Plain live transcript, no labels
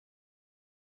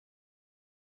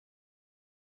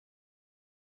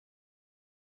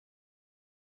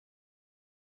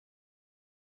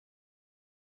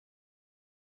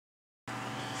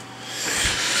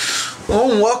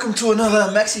Welcome to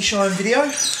another Maxishine video.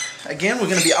 Again, we're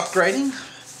going to be upgrading,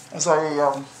 as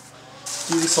I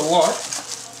do this a lot.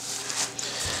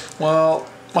 Well,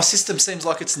 my system seems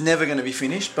like it's never going to be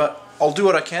finished, but I'll do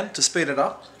what I can to speed it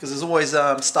up, because there's always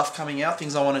stuff coming out,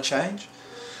 things I want to change.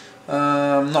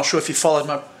 I'm not sure if you followed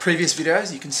my previous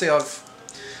videos. You can see I've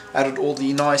added all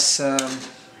the nice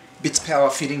bits power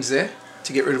fittings there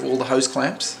to get rid of all the hose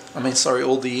clamps. All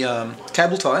the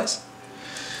cable ties.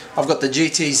 I've got the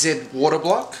GTZ water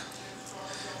block,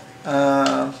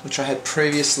 which I had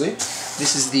previously.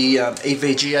 This is the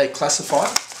EVGA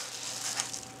Classified.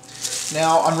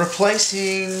 Now I'm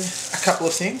replacing a couple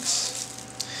of things.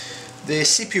 The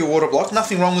CPU water block,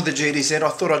 nothing wrong with the GTZ. I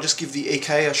thought I'd just give the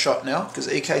EK a shot now, because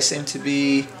EK seem to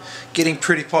be getting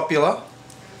pretty popular.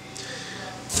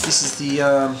 This is the,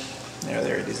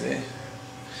 there it is there.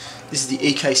 This is the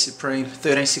EK Supreme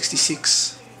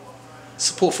 1366.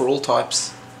 Support for all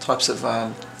types of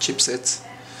chipsets.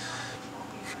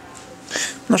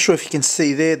 I'm not sure if you can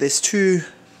see there's two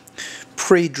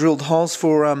pre-drilled holes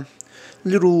for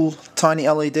little tiny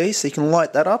LEDs, so you can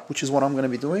light that up, which is what I'm going to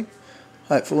be doing,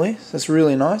 hopefully. That's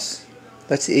really nice.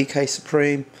 That's the EK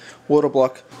Supreme water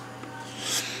block.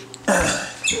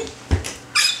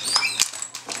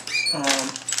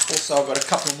 Also, I've got a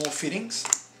couple more fittings.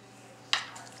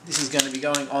 This is going to be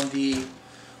going on the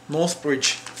North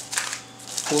Bridge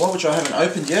cooler, which I haven't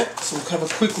opened yet, so we'll have a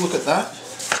quick look at that.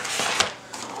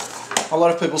 A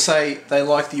lot of people say they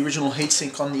like the original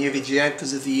heatsink on the EVGA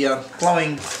because of the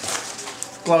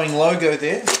glowing logo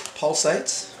there,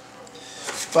 pulsates.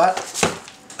 But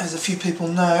as a few people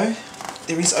know,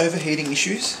 there is overheating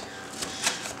issues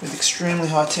with extremely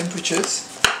high temperatures,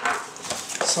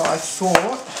 so I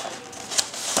thought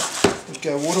we'd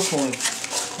go water cooling.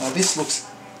 Now this looks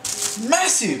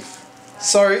massive!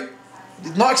 Sorry,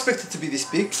 did not expect it to be this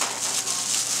big.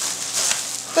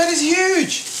 That is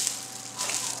huge!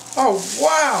 Oh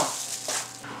wow!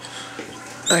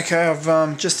 Okay,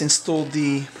 I've just installed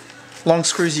the long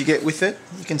screws you get with it.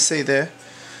 You can see there.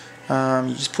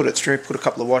 You just put it through, put a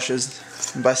couple of washers,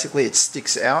 and basically it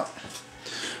sticks out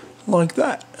like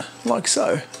that, like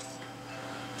so.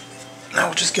 Now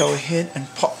we'll just go ahead and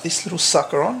pop this little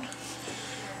sucker on,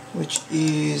 which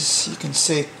is, you can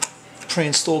see,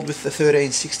 pre-installed with the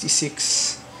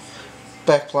 1366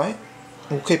 backplate.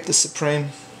 We'll keep the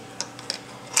Supreme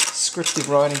scripted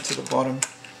writing to the bottom,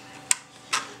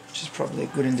 which is probably a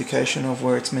good indication of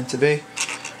where it's meant to be.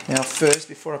 Now first,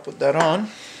 before I put that on,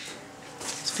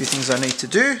 there's a few things I need to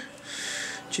do,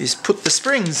 which is put the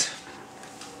springs.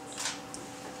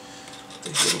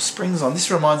 These little springs on. This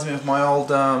reminds me of my old,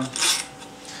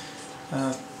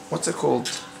 what's it called?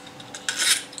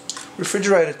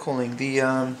 Refrigerator cooling. The,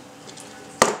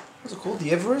 what's it called?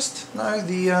 The Everest? No,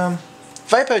 the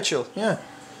Vapor Chill, yeah.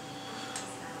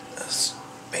 It's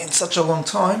been such a long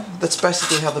time. That's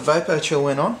basically how the Vapor Chill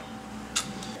went on.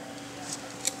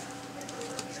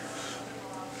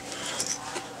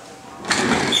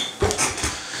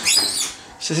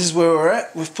 So this is where we're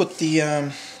at. We've put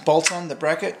the bolt on, the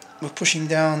bracket. We're pushing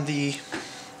down the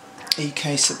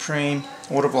EK Supreme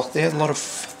water block there. A lot of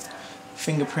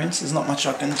fingerprints. There's not much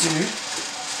I can do.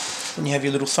 Then you have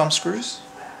your little thumb screws,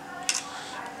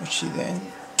 which you then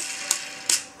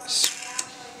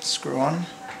screw on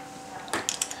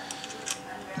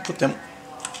and put them,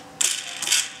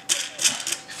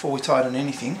 before we tighten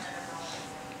anything,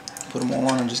 put them all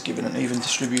on and just give it an even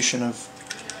distribution of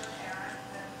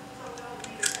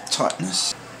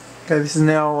tightness. Okay, this is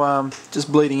now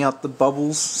just bleeding out the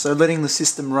bubbles, so letting the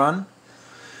system run.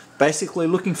 Basically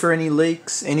looking for any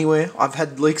leaks anywhere. I've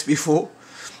had leaks before,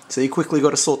 so you quickly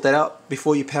got to sort that out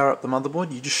before you power up the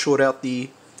motherboard. You just short out the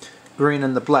green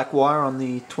and the black wire on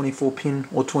the 24 pin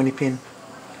or 20 pin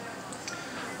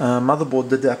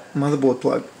motherboard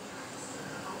plug.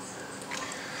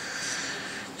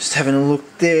 Just having a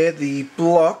look there, the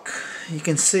block, you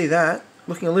can see that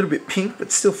looking a little bit pink,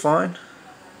 but still fine.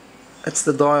 That's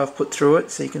the dye I've put through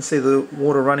it, so you can see the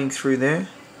water running through there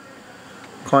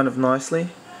kind of nicely.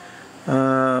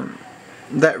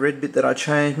 That red bit that I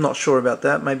changed, not sure about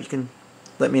that. Maybe you can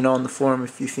let me know on the forum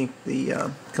if you think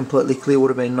the completely clear would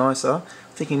have been nicer.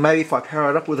 Thinking maybe if I power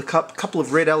it up with a couple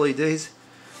of red LEDs,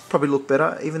 probably look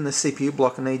better. Even the CPU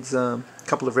block needs a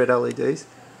couple of red LEDs.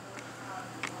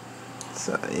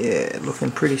 So yeah,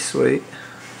 looking pretty sweet.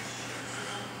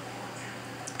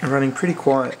 Running pretty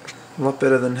quiet. A lot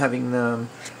better than having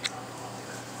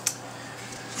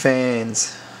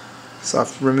fans. So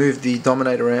I've removed the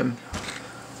Dominator M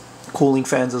cooling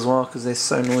fans as well because they're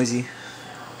so noisy.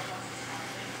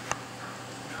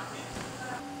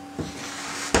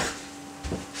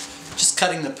 Just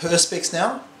cutting the perspex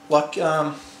now. Like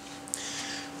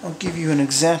I'll give you an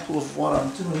example of what I'm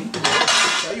doing. I'll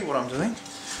show you what I'm doing.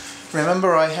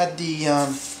 Remember, I had the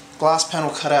glass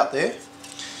panel cut out there.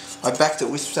 I backed it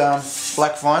with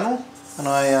black vinyl, and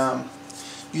I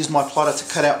used my plotter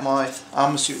to cut out my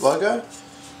Armour Suit logo.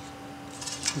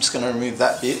 I'm just going to remove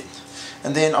that bit,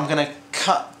 and then I'm going to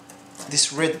cut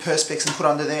this red perspex and put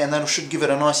under there, and that should give it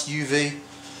a nice UV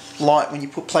light when you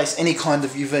place any kind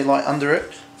of UV light under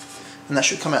it, and that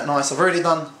should come out nice. I've already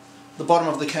done the bottom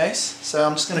of the case, so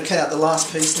I'm just going to cut out the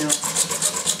last piece now.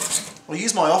 I'll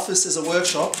use my office as a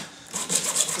workshop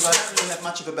because I don't really have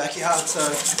much of a backyard, so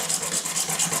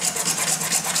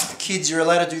kids, you're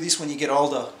allowed to do this when you get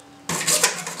older.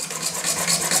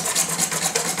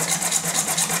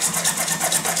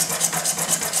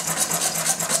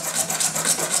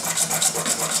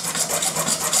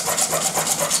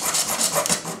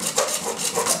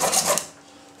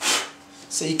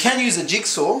 So you can use a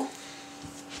jigsaw,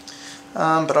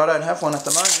 but I don't have one at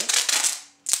the moment.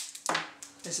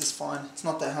 This is fine, it's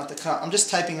not that hard to cut. I'm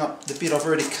just taping up the bit I've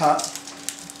already cut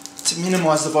to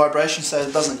minimise the vibration so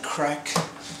it doesn't crack.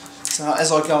 So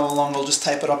as I go along, I'll just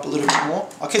tape it up a little bit more.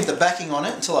 I'll keep the backing on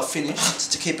it until I finish,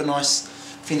 just to keep a nice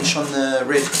finish on the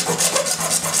red.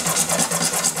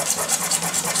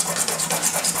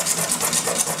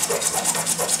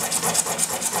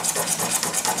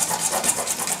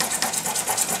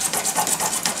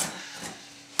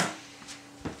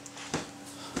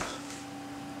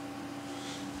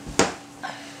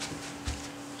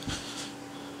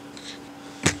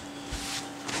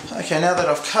 Okay, now that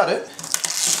I've cut it,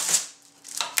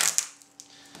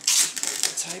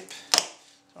 tape.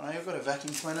 Alright, I've got a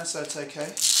vacuum cleaner, so it's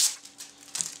okay.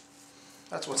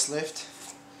 That's what's left.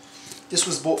 This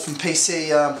was bought from this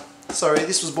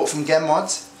was bought from Gam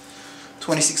Mods,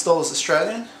 $26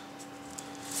 Australian.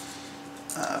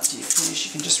 After you finish,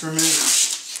 you can just remove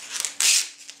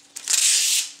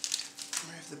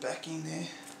the backing there.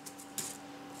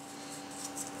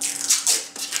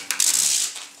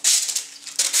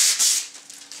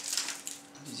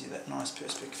 Gives you that nice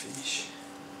perspex finish.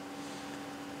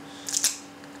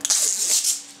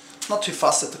 Not too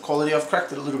fussed at the quality, I've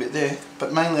cracked it a little bit there,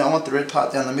 but mainly I want the red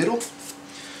part down the middle,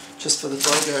 just for the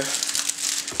logo.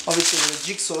 Obviously with a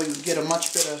jigsaw you get a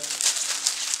much better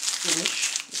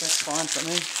finish, but that's fine for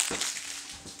me.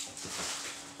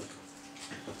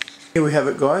 Here we have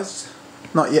it, guys.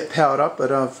 Not yet powered up,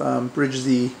 but I've bridged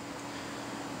the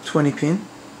 20 pin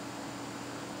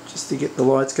just to get the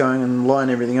lights going and line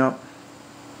everything up.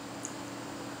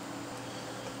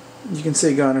 You can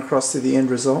see going across to the end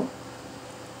result.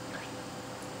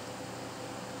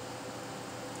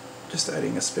 Just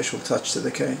adding a special touch to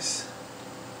the case.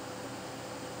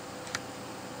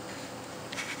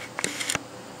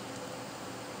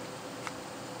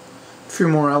 A few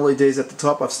more LEDs at the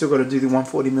top. I've still got to do the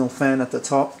 140mm fan at the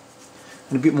top,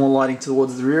 and a bit more lighting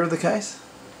towards the rear of the case,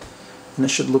 and it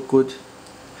should look good.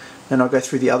 And I'll go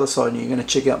through the other side and you're going to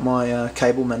check out my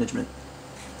cable management.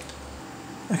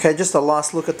 Okay, just a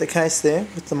last look at the case there,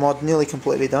 with the mod nearly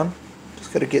completely done.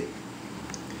 Just got to get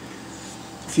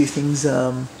a few things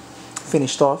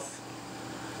finished off.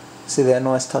 See that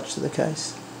nice touch to the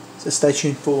case. So stay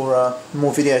tuned for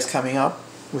more videos coming up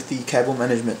with the cable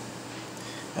management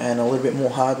and a little bit more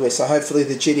hardware. So hopefully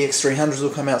the GTX 300s will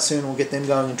come out soon. We'll get them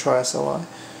going and try SLI.